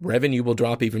means revenue will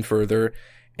drop even further.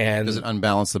 And does it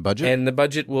unbalance the budget? And the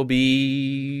budget will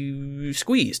be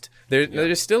squeezed.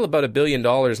 There's still about $1 billion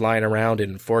lying around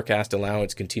in forecast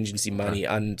allowance, contingency money,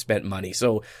 unspent money.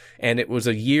 So, and it was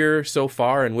a year so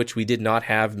far in which we did not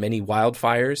have many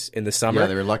wildfires in the summer,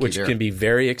 they were lucky which there. can be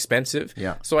very expensive.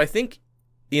 Yeah. So I think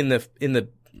in the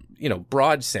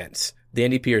broad sense, the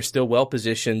NDP are still well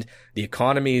positioned. The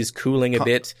economy is cooling a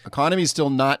bit. Economy is still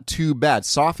not too bad.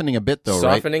 Softening a bit, though,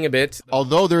 right? Softening a bit.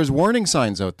 Although there's warning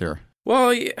signs out there.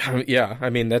 Well, yeah. I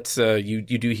mean, that's you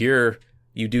do hear.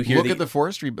 Look at the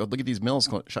forestry. Look at these mills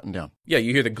shutting down. Yeah,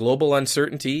 you hear the global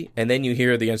uncertainty, and then you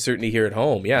hear the uncertainty here at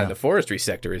home. Yeah. The forestry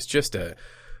sector is just an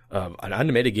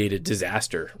unmitigated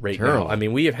disaster right now. I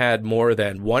mean, we have had more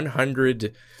than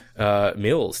 100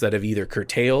 mills that have either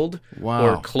curtailed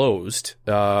or closed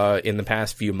in the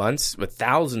past few months, but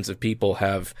thousands of people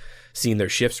have seen their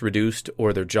shifts reduced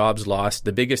or their jobs lost.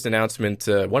 The biggest announcement,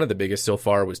 one of the biggest so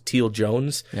far, was Teal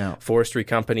Jones Forestry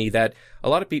Company, that a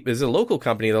lot of people, is a local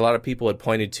company that a lot of people had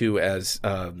pointed to as,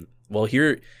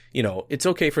 here, it's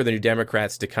okay for the New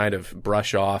Democrats to kind of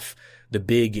brush off the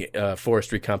big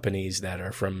forestry companies that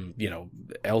are from,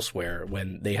 elsewhere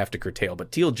when they have to curtail.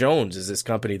 But Teal Jones is this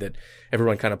company that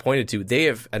everyone kind of pointed to. They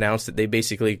have announced that they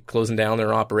basically closing down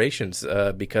their operations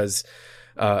because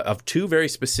of two very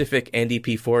specific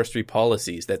NDP forestry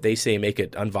policies that they say make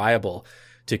it unviable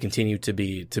to continue to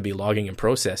be logging and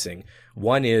processing.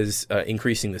 One is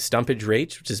increasing the stumpage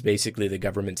rate, which is basically the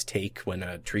government's take when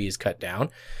a tree is cut down.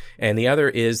 And the other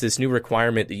is this new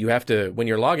requirement that you have to, when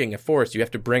you're logging a forest, you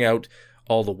have to bring out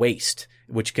all the waste,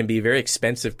 which can be a very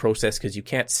expensive process because you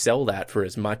can't sell that for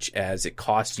as much as it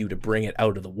costs you to bring it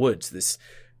out of the woods, this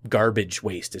garbage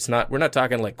waste. We're not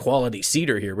talking like quality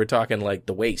cedar here. We're talking like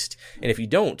the waste. And if you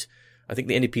don't, I think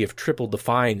the NDP have tripled the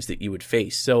fines that you would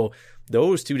face. So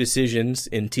those two decisions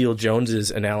in Teal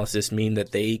Jones's analysis mean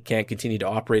that they can't continue to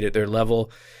operate at their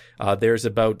level. There's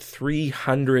about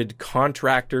 300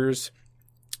 contractors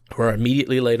who are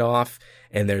immediately laid off,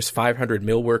 and there's 500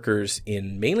 mill workers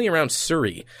in mainly around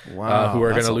Surrey who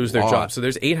are going to lose their jobs. So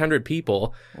there's 800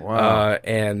 people,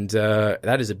 and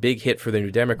that is a big hit for the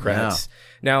New Democrats. Yeah.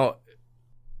 Now,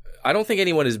 I don't think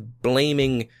anyone is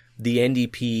blaming the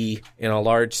NDP in a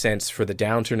large sense for the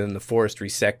downturn in the forestry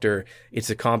sector. It's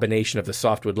a combination of the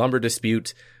softwood lumber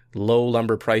dispute, low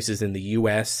lumber prices in the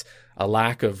U.S., a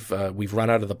lack of, we've run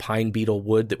out of the pine beetle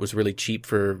wood that was really cheap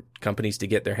for companies to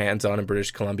get their hands on in British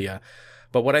Columbia.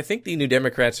 But what I think the New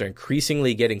Democrats are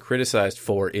increasingly getting criticized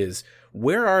for is,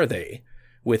 where are they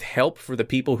with help for the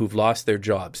people who've lost their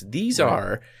jobs? These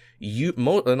are, in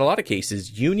a lot of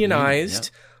cases, unionized,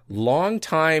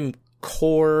 long-time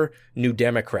core New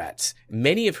Democrats,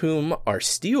 many of whom are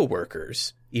steel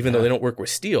workers, even though they don't work with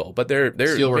steel, but they're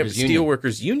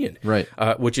Steelworkers Union, right?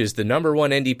 Which is the number one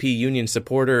NDP union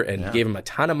supporter and gave them a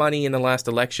ton of money in the last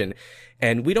election.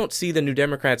 And we don't see the New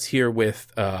Democrats here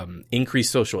with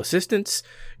increased social assistance,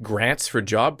 grants for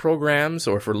job programs,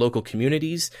 or for local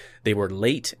communities. They were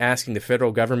late asking the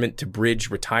federal government to bridge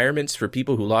retirements for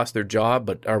people who lost their job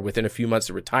but are within a few months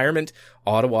of retirement.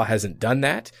 Ottawa hasn't done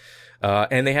that.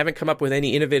 And they haven't come up with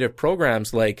any innovative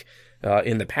programs like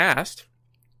in the past.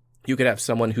 You could have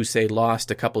someone who, say,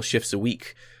 lost a couple shifts a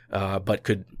week, but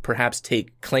could perhaps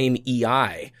claim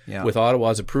EI with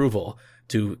Ottawa's approval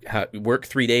to work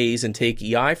 3 days and take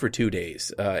EI for 2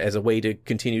 days as a way to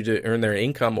continue to earn their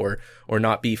income or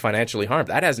not be financially harmed.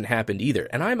 That hasn't happened either.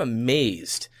 And I'm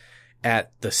amazed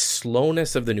at the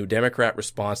slowness of the New Democrat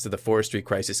response to the forestry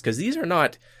crisis, because these are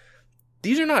not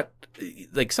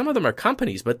like, some of them are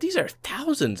companies, but these are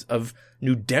thousands of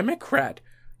New Democrat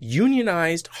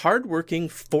unionized, hardworking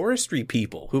forestry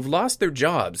people who've lost their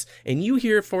jobs. And you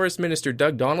hear Forest Minister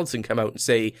Doug Donaldson come out and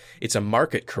say it's a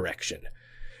market correction.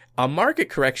 A market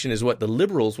correction is what the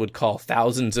Liberals would call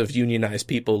thousands of unionized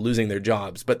people losing their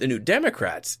jobs. But the New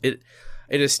Democrats, it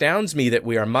astounds me that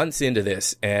we are months into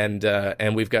this and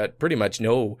we've got pretty much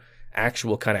no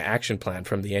actual kind of action plan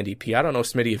from the NDP. I don't know,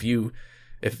 Smitty, if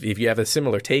you have a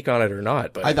similar take on it or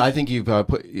not. But I think you've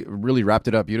really wrapped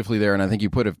it up beautifully there, and I think you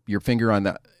put your finger on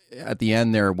that at the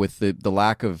end there with the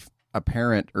lack of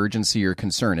apparent urgency or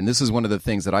concern. And this is one of the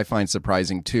things that I find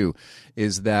surprising too,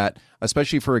 is that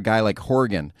especially for a guy like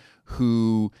Horgan,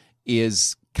 who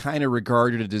is kind of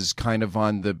regarded as kind of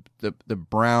on the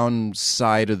brown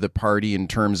side of the party in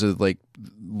terms of, like,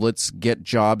 let's get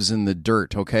jobs in the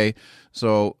dirt, okay?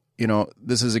 So,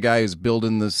 this is a guy who's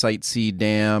building the Site C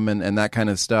Dam and that kind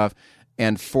of stuff.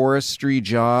 And forestry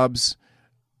jobs,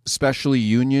 especially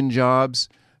union jobs,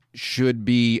 should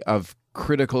be of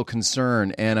critical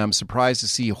concern. And I'm surprised to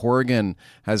see Horgan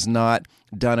has not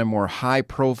done a more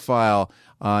high-profile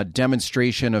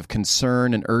demonstration of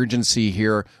concern and urgency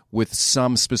here with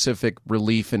some specific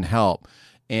relief and help.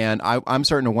 And I'm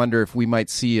starting to wonder if we might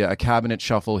see a cabinet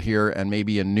shuffle here and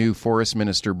maybe a new forest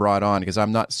minister brought on, because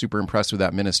I'm not super impressed with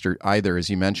that minister either, as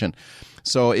you mentioned.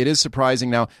 So it is surprising.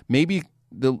 Now, maybe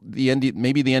the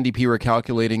NDP were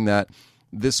calculating that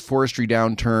this forestry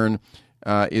downturn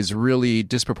is really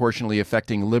disproportionately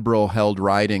affecting Liberal-held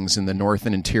ridings in the north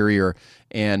and interior,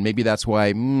 and maybe that's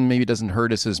why maybe it doesn't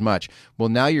hurt us as much. Well,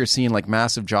 now you're seeing like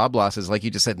massive job losses, like you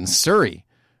just said, in Surrey,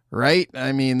 right?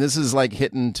 I mean, this is like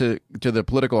hitting to the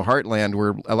political heartland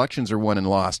where elections are won and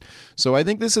lost. So I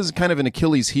think this is kind of an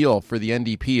Achilles heel for the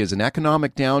NDP, as an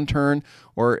economic downturn,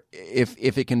 or if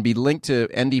it can be linked to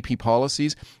NDP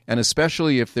policies, and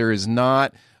especially if there is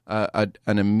not an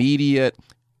immediate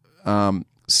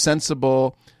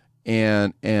sensible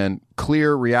and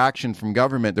clear reaction from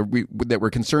government that we're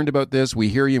concerned about this, we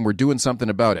hear you, and we're doing something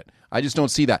about it. I just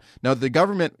don't see that. Now, the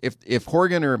government, if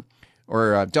Horgan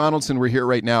or Donaldson were here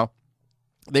right now,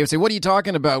 they would say, "What are you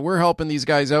talking about? We're helping these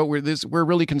guys out. We're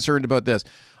really concerned about this."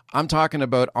 I'm talking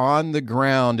about on the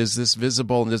ground. Is this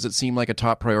visible, and does it seem like a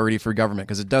top priority for government?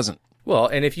 Because it doesn't. Well,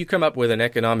 and if you come up with an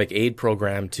economic aid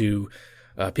program to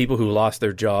people who lost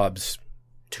their jobs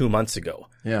 2 months ago,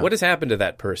 what has happened to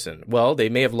that person? Well, they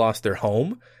may have lost their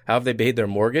home. How have they paid their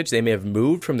mortgage? They may have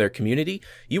moved from their community.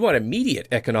 You want immediate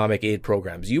economic aid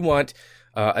programs. You want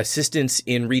assistance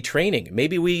in retraining.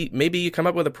 Maybe you come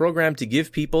up with a program to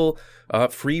give people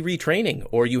free retraining,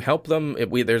 or you help them.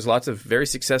 There's lots of very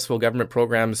successful government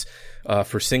programs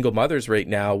for single mothers right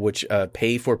now, which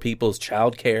pay for people's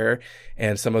childcare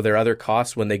and some of their other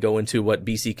costs when they go into what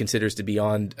BC considers to be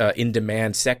on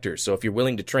in-demand sectors. So if you're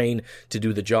willing to train to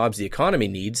do the jobs the economy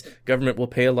needs, government will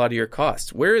pay a lot of your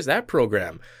costs. Where is that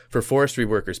program for forestry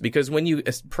workers? Because when you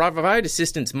provide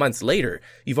assistance months later,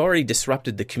 you've already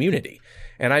disrupted the community.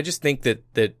 And I just think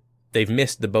that they've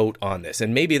missed the boat on this.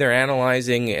 And maybe they're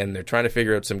analyzing and they're trying to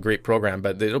figure out some great program,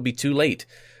 but it'll be too late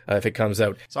if it comes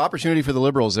out. It's an opportunity for the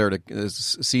Liberals there to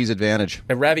seize advantage.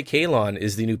 And Ravi Kahlon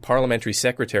is the new parliamentary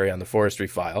secretary on the forestry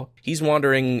file. He's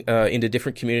wandering into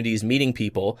different communities, meeting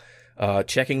people,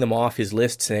 checking them off his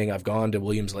list, saying, I've gone to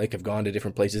Williams Lake, I've gone to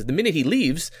different places. The minute he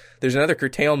leaves, there's another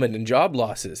curtailment and job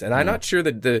losses. And I'm not sure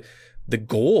that the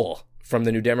goal from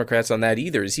the New Democrats on that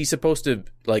either. Is he supposed to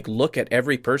look at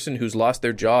every person who's lost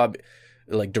their job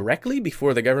directly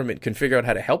before the government can figure out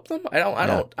how to help them?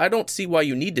 I don't see why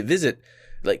you need to visit.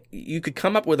 You could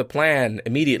come up with a plan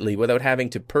immediately without having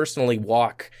to personally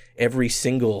walk every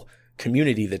single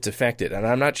community that's affected. And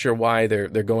I'm not sure why they're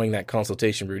going that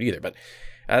consultation route either. But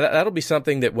that'll be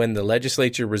something that when the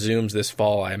legislature resumes this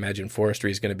fall, I imagine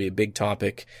forestry is going to be a big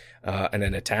topic and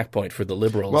an attack point for the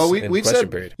Liberals. Well, in the question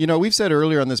period. We've said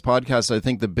earlier on this podcast, I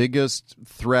think the biggest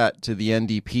threat to the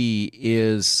NDP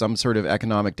is some sort of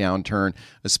economic downturn,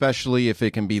 especially if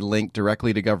it can be linked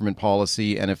directly to government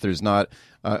policy and if there's not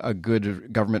a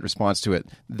good government response to it.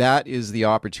 That is the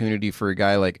opportunity for a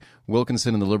guy like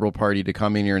Wilkinson and the Liberal Party to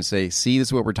come in here and say, see, this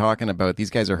is what we're talking about. These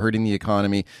guys are hurting the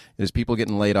economy. There's people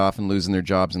getting laid off and losing their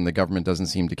jobs, and the government doesn't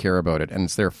seem to care about it, and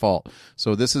it's their fault.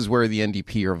 So this is where the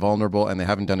NDP are vulnerable, and they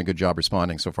haven't done a good job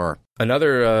responding so far.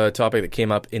 Another topic that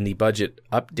came up in the budget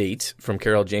update from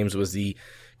Carol James was the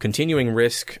continuing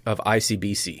risk of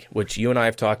ICBC, which you and I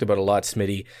have talked about a lot,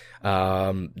 Smitty.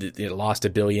 It lost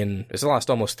 $1 billion. It's lost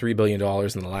almost $3 billion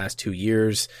in the last 2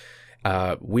 years.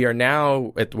 We are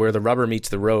now at where the rubber meets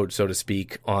the road, so to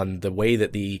speak, on the way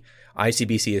that the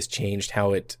ICBC has changed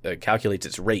how it calculates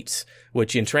its rates,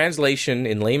 which in translation,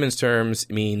 in layman's terms,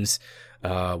 means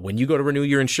when you go to renew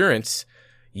your insurance,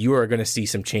 you are going to see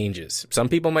some changes. Some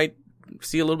people might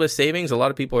see a little bit of savings. A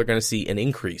lot of people are going to see an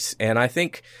increase. And I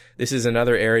think this is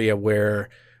another area where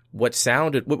what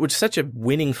was such a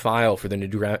winning file for the New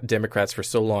Democrats for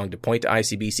so long to point to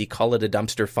ICBC, call it a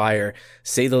dumpster fire,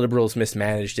 say the Liberals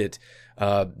mismanaged it.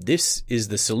 This is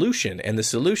the solution. And the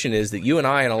solution is that you and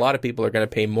I and a lot of people are going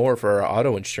to pay more for our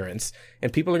auto insurance,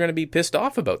 and people are going to be pissed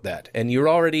off about that. And you're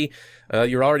already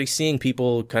seeing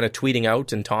people kind of tweeting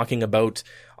out and talking about,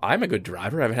 I'm a good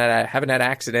driver. I haven't had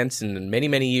accidents in many,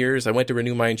 many years. I went to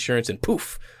renew my insurance and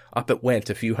poof, up it went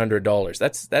a few $100s.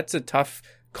 That's a tough,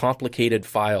 complicated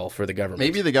file for the government.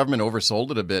 Maybe the government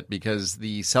oversold it a bit, because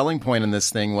the selling point in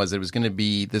this thing was it was going to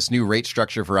be this new rate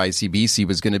structure for ICBC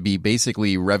was going to be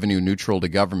basically revenue neutral to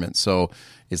government. So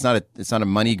it's not a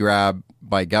money grab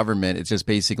by government. It's just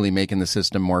basically making the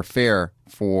system more fair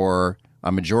for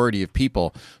a majority of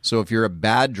people. So if you're a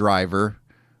bad driver,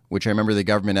 which I remember the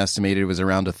government estimated was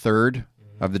around a third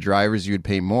of the drivers, you would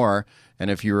pay more. And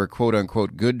if you were a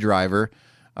quote-unquote good driver,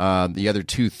 the other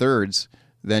 2/3,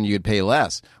 then you'd pay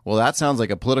less. Well, that sounds like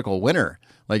a political winner.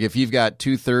 Like if you've got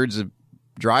 2/3 of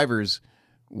drivers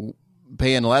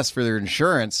paying less for their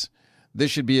insurance,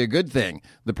 this should be a good thing.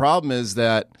 The problem is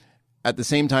that at the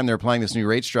same time they're applying this new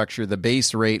rate structure, the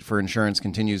base rate for insurance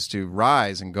continues to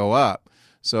rise and go up.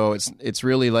 So it's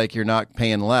really like you're not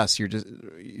paying less. You're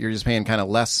just paying kind of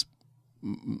less,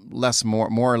 more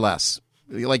or less.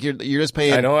 Like you're just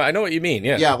paying. I know what you mean.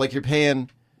 Yeah. Yeah. Like you're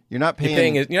not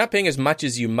paying as much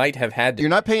as you might have had to. You're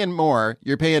not paying more.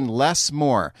 You're paying less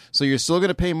more. So you're still going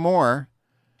to pay more,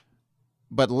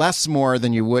 but less more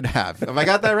than you would have. Have I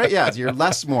got that right? Yeah. You're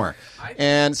less more.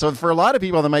 And so for a lot of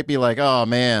people, they might be like, oh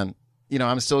man,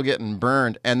 I'm still getting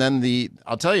burned. And then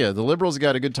I'll tell you, the Liberals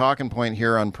got a good talking point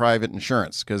here on private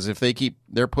insurance, because if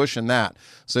they're pushing that.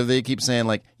 So if they keep saying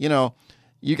like,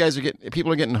 you guys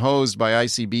people are getting hosed by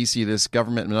ICBC, this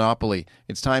government monopoly.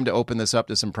 It's time to open this up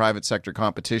to some private sector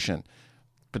competition.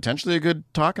 Potentially a good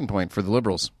talking point for the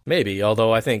Liberals. Maybe,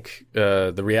 although I think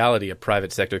the reality of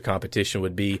private sector competition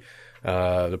would be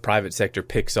the private sector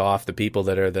picks off the people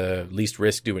that are the least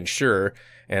risk to insure,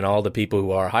 and all the people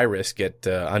who are high risk get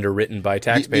underwritten by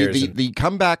taxpayers. The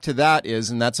comeback to that is,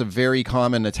 and that's a very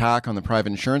common attack on the private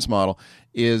insurance model,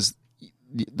 is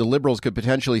the Liberals could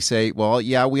potentially say, well,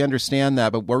 yeah, we understand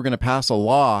that, but we're going to pass a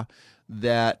law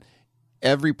that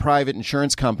every private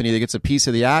insurance company that gets a piece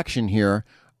of the action here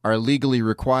are legally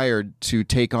required to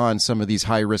take on some of these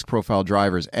high risk profile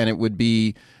drivers, and it would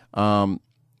be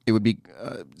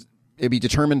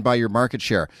determined by your market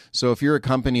share. So if you're a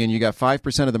company and you got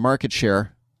 5% of the market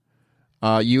share,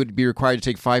 you would be required to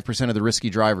take 5% of the risky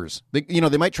drivers. They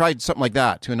might try something like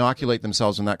that to inoculate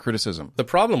themselves in that criticism. The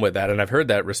problem with that, and I've heard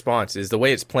that response, is the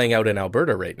way it's playing out in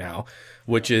Alberta right now,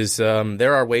 which is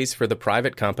there are ways for the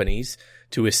private companies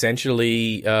to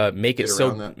essentially make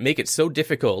it so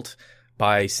difficult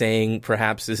by saying,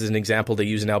 perhaps this is an example they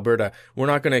use in Alberta, we're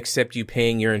not going to accept you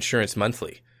paying your insurance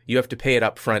monthly. You have to pay it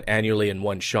up front annually in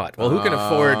one shot. Well, who can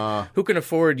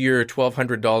afford your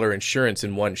 $1,200 insurance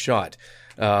in one shot?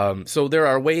 So there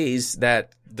are ways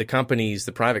that the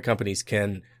private companies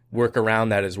can work around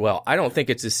that as well. I don't think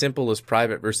it's as simple as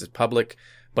private versus public,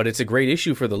 but it's a great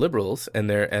issue for the Liberals, and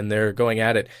they're going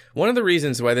at it. One of the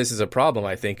reasons why this is a problem,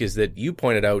 I think, is that you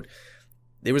pointed out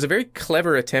there was a very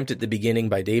clever attempt at the beginning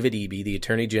by David Eby, the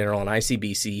Attorney General, and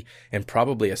ICBC, and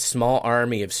probably a small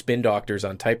army of spin doctors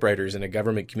on typewriters in a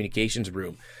government communications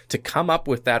room to come up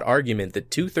with that argument that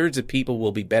 2/3 of people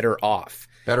will be better off.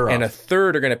 And a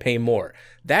third are going to pay more.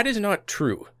 That is not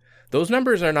true. Those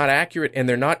numbers are not accurate, and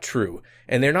they're not true.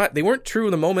 And they weren't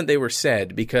true the moment they were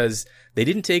said, because they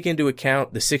didn't take into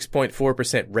account the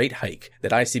 6.4% rate hike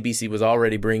that ICBC was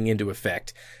already bringing into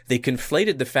effect. They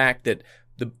conflated the fact that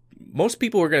most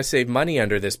people who are going to save money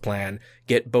under this plan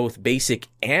get both basic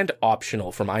and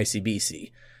optional from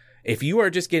ICBC. If you are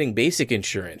just getting basic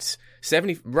insurance,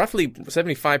 roughly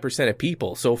 75% of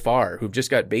people so far who've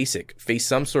just got basic face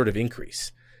some sort of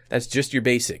increase. That's just your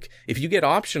basic. If you get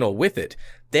optional with it,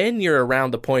 then you're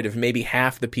around the point of maybe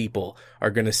half the people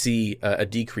are going to see a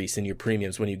decrease in your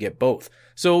premiums when you get both.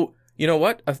 So, you know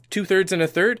what? A 2/3 and a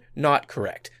third, not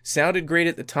correct. Sounded great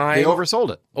at the time. They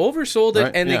oversold it.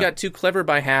 Right? And they got too clever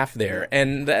by half there.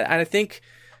 And I think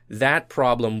that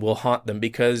problem will haunt them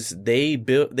because they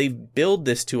build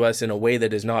this to us in a way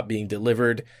that is not being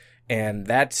delivered. And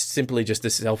that's simply just a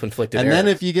self-inflicted error. And then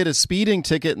if you get a speeding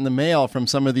ticket in the mail from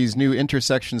some of these new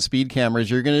intersection speed cameras,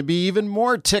 you're going to be even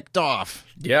more ticked off.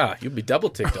 Yeah, you'll be double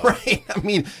ticked off. Right? I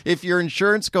mean, if your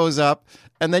insurance goes up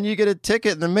and then you get a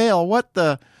ticket in the mail, what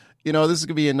the... You know, this is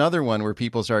going to be another one where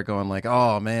people start going like,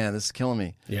 oh, man, this is killing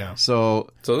me. Yeah. So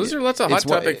those are lots of hot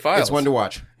topic files. It's one to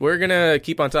watch. We're going to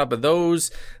keep on top of those.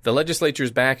 The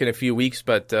legislature's back in a few weeks,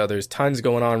 but there's tons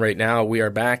going on right now. We are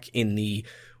back in the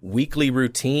weekly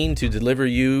routine to deliver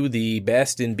you the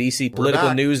best in BC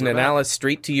political news and analysis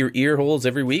straight to your ear holes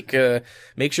every week.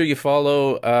 Make sure you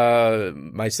follow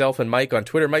myself and Mike on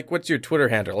Twitter. Mike, what's your Twitter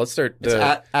handle? Let's start. It's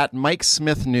at Mike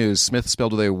Smith News. Smith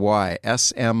spelled with a Y.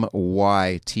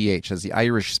 Smyth. As the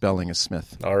Irish spelling is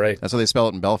Smith. All right. That's how they spell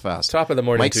it in Belfast. Top of the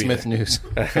morning Mike Smith News.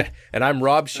 And I'm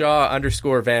Rob Shaw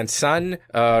 _Van Sun.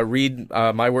 Read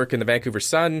my work in the Vancouver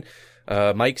Sun.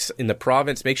 Mike's in the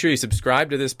province. Make sure you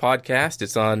subscribe to this podcast.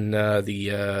 It's on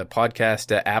the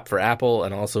podcast app for Apple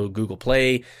and also Google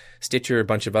Play, Stitcher, a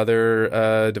bunch of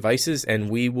other devices. And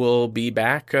we will be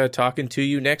back talking to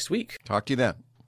you next week. Talk to you then.